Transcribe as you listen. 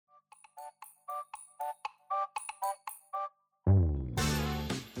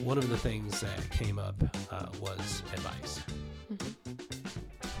one of the things that came up was advice.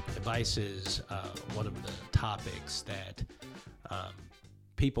 Advice is one of the topics that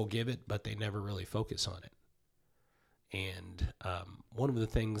people give it, but they never really focus on it. And one of the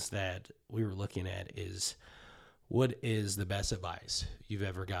things that we were looking at is, what is the best advice you've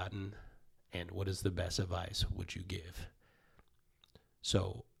ever gotten, and what is the best advice would you give?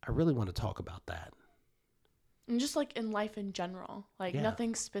 So I really want to talk about that. And just like in life in general, like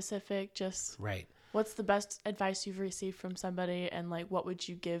nothing specific, just right. What's the best advice you've received from somebody, and like what would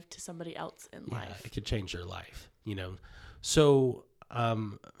you give to somebody else in life? It could change their life, So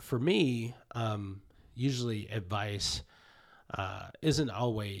for me, usually advice isn't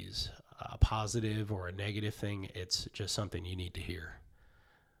always a positive or a negative thing. It's just something you need to hear.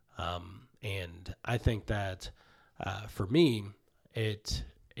 And I think that for me, it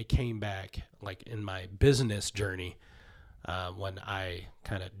came back like in my business journey when I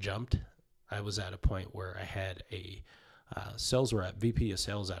kind of jumped. I was at a point where I had a sales rep, VP of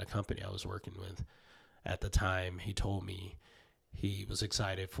sales at a company I was working with at the time. He told me he was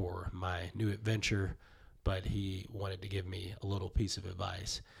excited for my new adventure, but he wanted to give me a little piece of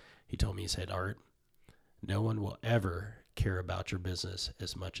advice. He told me, he said, "Art, no one will ever care about your business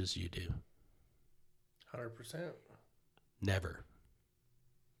as much as you do." 100%. Never.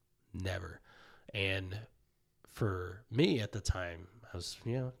 And for me at the time, I was,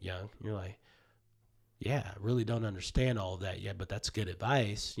 young. You're like, yeah, I really don't understand all of that yet, but that's good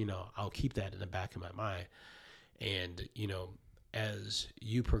advice. I'll keep that in the back of my mind. And, as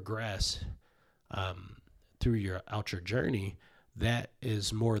you progress through your journey, that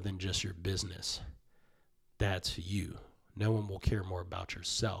is more than just your business. That's you. No one will care more about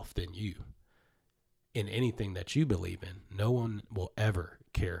yourself than you. In anything that you believe in, no one will ever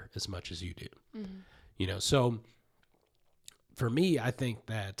care as much as you do. Mm-hmm. So for me, I think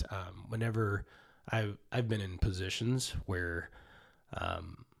that whenever I've been in positions where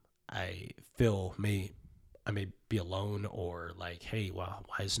I feel I may be alone, or like, hey, well,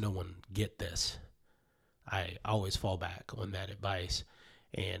 why does no one get this? I always fall back on that advice,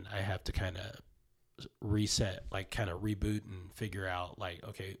 and I have to kind of reset, like kind of reboot and figure out like,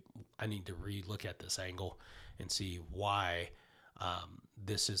 okay, I need to re-look at this angle and see why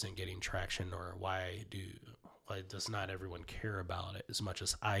this isn't getting traction, or why does not everyone care about it as much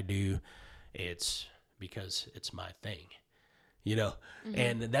as I do. It's because it's my thing, mm-hmm.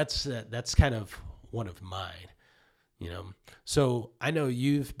 And that's kind of one of mine, So I know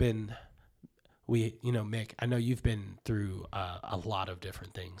you've been, Mick, I know you've been through a lot of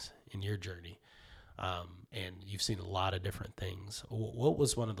different things in your journey. And you've seen a lot of different things. What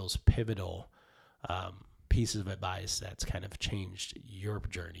was one of those pivotal pieces of advice that's kind of changed your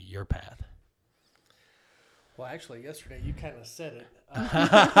journey, your path? Well, actually, yesterday you kind of said it.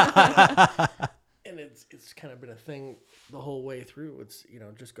 And it's kind of been a thing the whole way through. It's,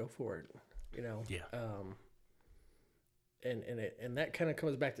 just go for it, Yeah. And that kind of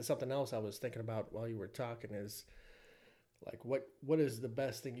comes back to something else I was thinking about while you were talking is, like, what is the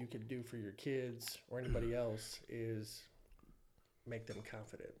best thing you can do for your kids or anybody else is make them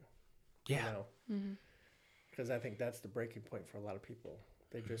confident. Yeah. Because I think that's the breaking point for a lot of people.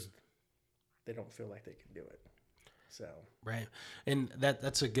 They just, they don't feel like they can do it. So. Right. And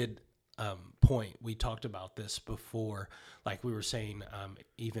that's a good point. We talked about this before, like we were saying,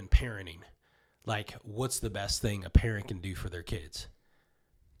 even parenting. Like, what's the best thing a parent can do for their kids?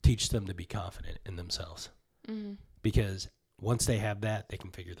 Teach them to be confident in themselves. Mm-hmm. Because once they have that, they can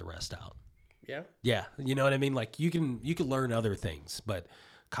figure the rest out. Yeah. Yeah. You know what I mean? Like, you can learn other things, but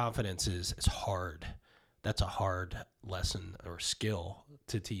confidence is hard. That's a hard lesson or skill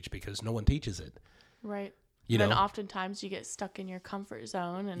to teach because no one teaches it. Right. And oftentimes you get stuck in your comfort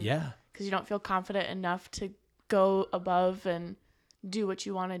zone, and because you don't feel confident enough to go above and do what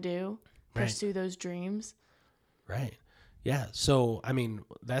you want to do, pursue those dreams. Right. Yeah. So, I mean,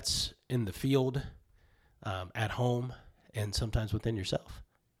 that's in the field, at home, and sometimes within yourself.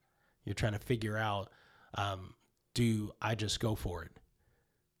 You're trying to figure out, do I just go for it?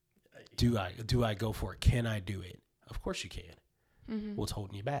 Do I go for it? Can I do it? Of course you can. Mm-hmm. What's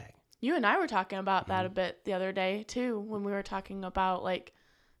holding you back? You and I were talking about that a bit the other day too, when we were talking about like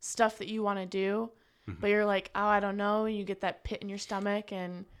stuff that you want to do, but you're like, oh, I don't know. And you get that pit in your stomach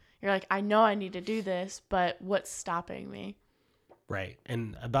and you're like, I know I need to do this, but what's stopping me? Right.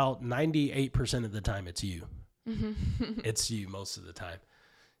 And about 98% of the time it's you. It's you most of the time,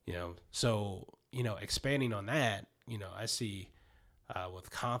 so, expanding on that, I see,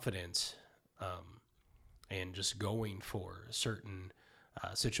 with confidence, and just going for certain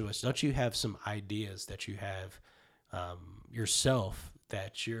situations. Don't you have some ideas that you have yourself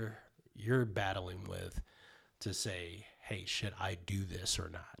that you're battling with to say, hey, should I do this or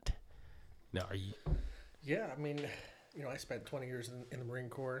not? Now, are you? Yeah, I mean, I spent 20 years in the Marine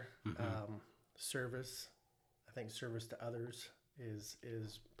Corps. Service, I think service to others is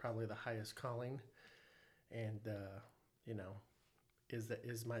probably the highest calling. And,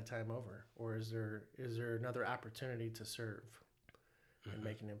 is my time over, or is there another opportunity to serve and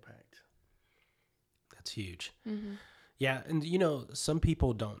make an impact? That's huge. Mm-hmm. Yeah, and some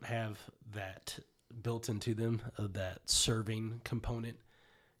people don't have that built into them, that serving component.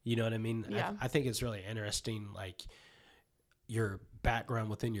 You know what I mean? Yeah. I think it's really interesting, like your background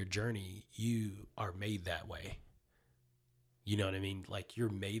within your journey, you are made that way. You know what I mean? Like you're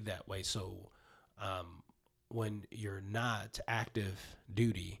made that way. So when you're not active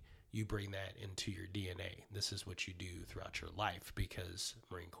duty, you bring that into your DNA. This is what you do throughout your life because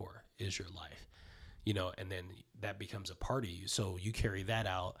Marine Corps is your life, and then that becomes a part of you. So you carry that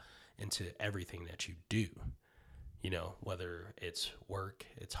out into everything that you do, whether it's work,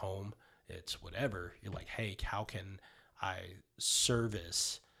 it's home, it's whatever. You're like, hey, how can I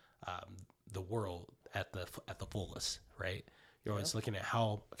service the world at the fullest, right? You're always looking at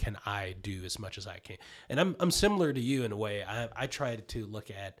how can I do as much as I can. And I'm similar to you in a way. I try to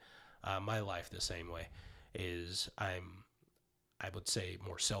look at my life the same way. Is I would say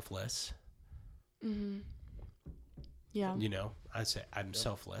more selfless. Mm-hmm. Yeah. I say I'm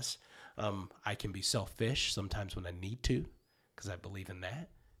selfless. I can be selfish sometimes when I need to, because I believe in that.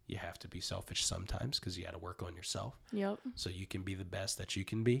 You have to be selfish sometimes because you got to work on yourself. Yep. So you can be the best that you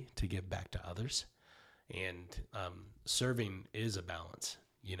can be to give back to others. And serving is a balance,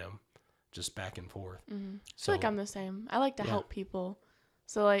 just back and forth. Mm-hmm. I So feel like I'm the same. I like to Yeah. help people.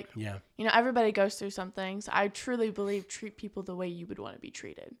 So like, yeah, everybody goes through something. So I truly believe treat people the way you would want to be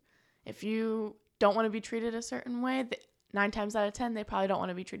treated. If you don't want to be treated a certain way, 9 times out of 10, they probably don't want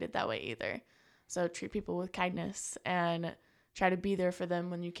to be treated that way either. So treat people with kindness and try to be there for them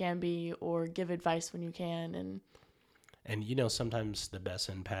when you can be, or give advice when you can. and sometimes the best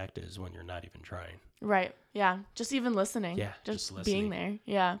impact is when you're not even trying. Right. Yeah. Just even listening. Yeah, Just just being listening.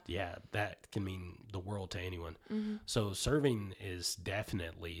 there. Yeah. Yeah, that can mean the world to anyone. Mm-hmm. So serving is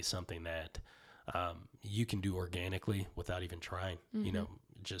definitely something that you can do organically without even trying. Mm-hmm.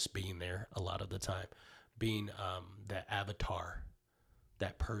 Just being there a lot of the time, being that avatar,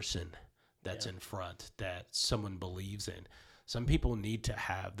 that person that's in front that someone believes in. Some people need to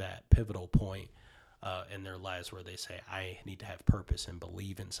have that pivotal point in their lives where they say, I need to have purpose and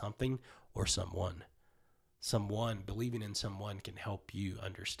believe in something or someone. Believing in someone can help you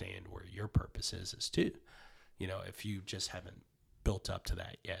understand where your purpose is too. If you just haven't built up to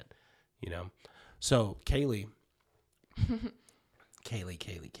that yet, So Kaylee.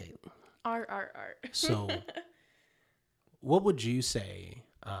 Kaylee. R. So what would you say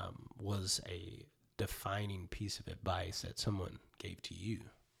was a defining piece of advice that someone gave to you?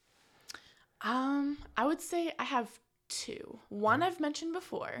 I would say I have 2. One I've mentioned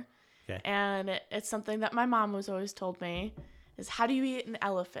before. Okay. And it's something that my mom was always told me is, how do you eat an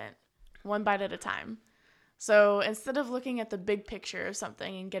elephant? One bite at a time. So instead of looking at the big picture of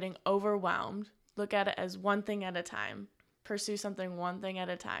something and getting overwhelmed, look at it as one thing at a time. Pursue something one thing at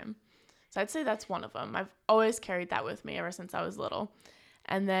a time. So I'd say that's one of them. I've always carried that with me ever since I was little.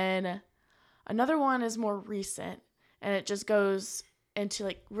 And then another one is more recent, and it just goes into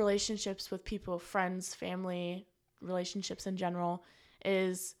like relationships with people, friends, family, relationships in general,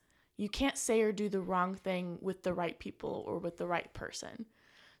 is you can't say or do the wrong thing with the right people or with the right person.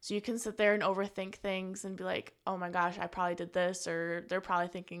 So you can sit there and overthink things and be like, oh my gosh, I probably did this, or they're probably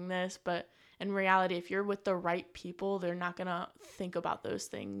thinking this. But in reality, if you're with the right people, they're not going to think about those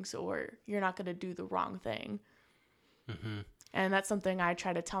things, or you're not going to do the wrong thing. Mm-hmm. And that's something I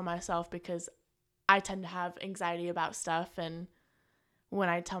try to tell myself, because I tend to have anxiety about stuff. And when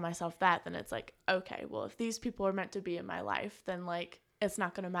I tell myself that, then it's like, okay, well, if these people are meant to be in my life, then like, it's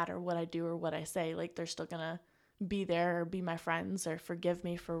not going to matter what I do or what I say. Like, they're still going to be there or be my friends or forgive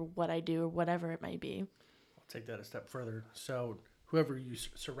me for what I do or whatever it may be. I'll take that a step further. So whoever you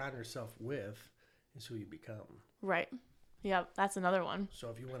surround yourself with is who you become. Right. Yep. That's another one. So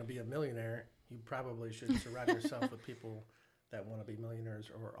if you want to be a millionaire, you probably should surround yourself with people that want to be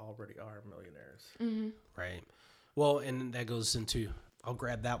millionaires or already are millionaires. Mm-hmm. Right. Well, and that goes into, I'll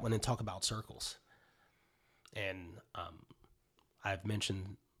grab that one and talk about circles. And I've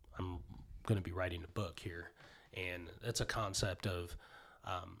mentioned I'm going to be writing a book here, and it's a concept of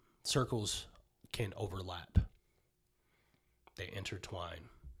circles can overlap. They intertwine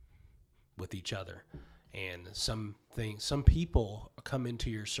with each other. And some people come into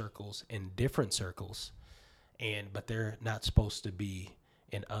your circles in different circles, but they're not supposed to be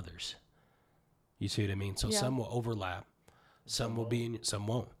in others. You see what I mean? So Yeah. some will overlap, some will be in, some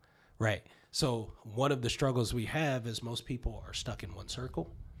won't. Right. So one of the struggles we have is most people are stuck in one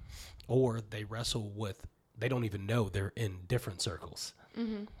circle, or they wrestle with, they don't even know they're in different circles,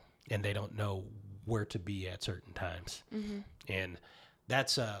 and they don't know where to be at certain times. And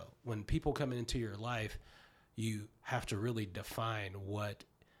that's when people come into your life, you have to really define what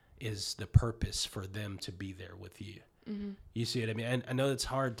is the purpose for them to be there with you. You see what I mean? And I know it's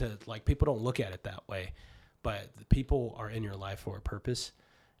hard to, like, people don't look at it that way, but the people are in your life for a purpose.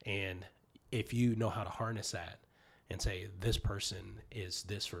 And if you know how to harness that and say, this person is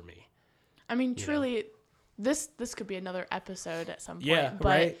this for me. I mean, truly, this could be another episode at some point. Yeah, but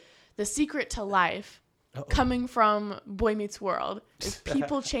right. the secret to life coming from Boy Meets World is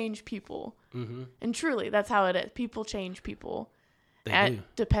people change people. And truly, that's how it is. People change people. They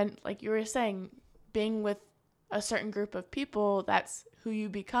do. Like you were saying, being with a certain group of people, that's who you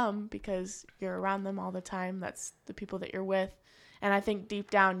become because you're around them all the time. That's the people that you're with. And I think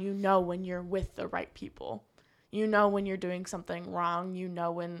deep down, you know when you're with the right people. You know when you're doing something wrong. You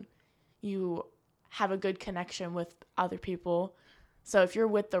know when you have a good connection with other people. So if you're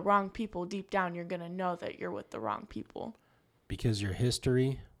with the wrong people, deep down, you're going to know that you're with the wrong people. Because your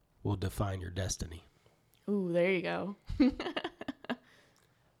history will define your destiny. Ooh, there you go.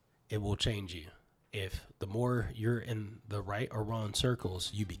 It will change you. If the more you're in the right or wrong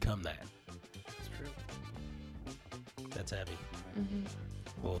circles, you become that. That's true. That's heavy.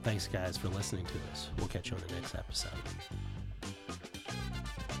 Well, thanks, guys, for listening to us. We'll catch you on the next episode.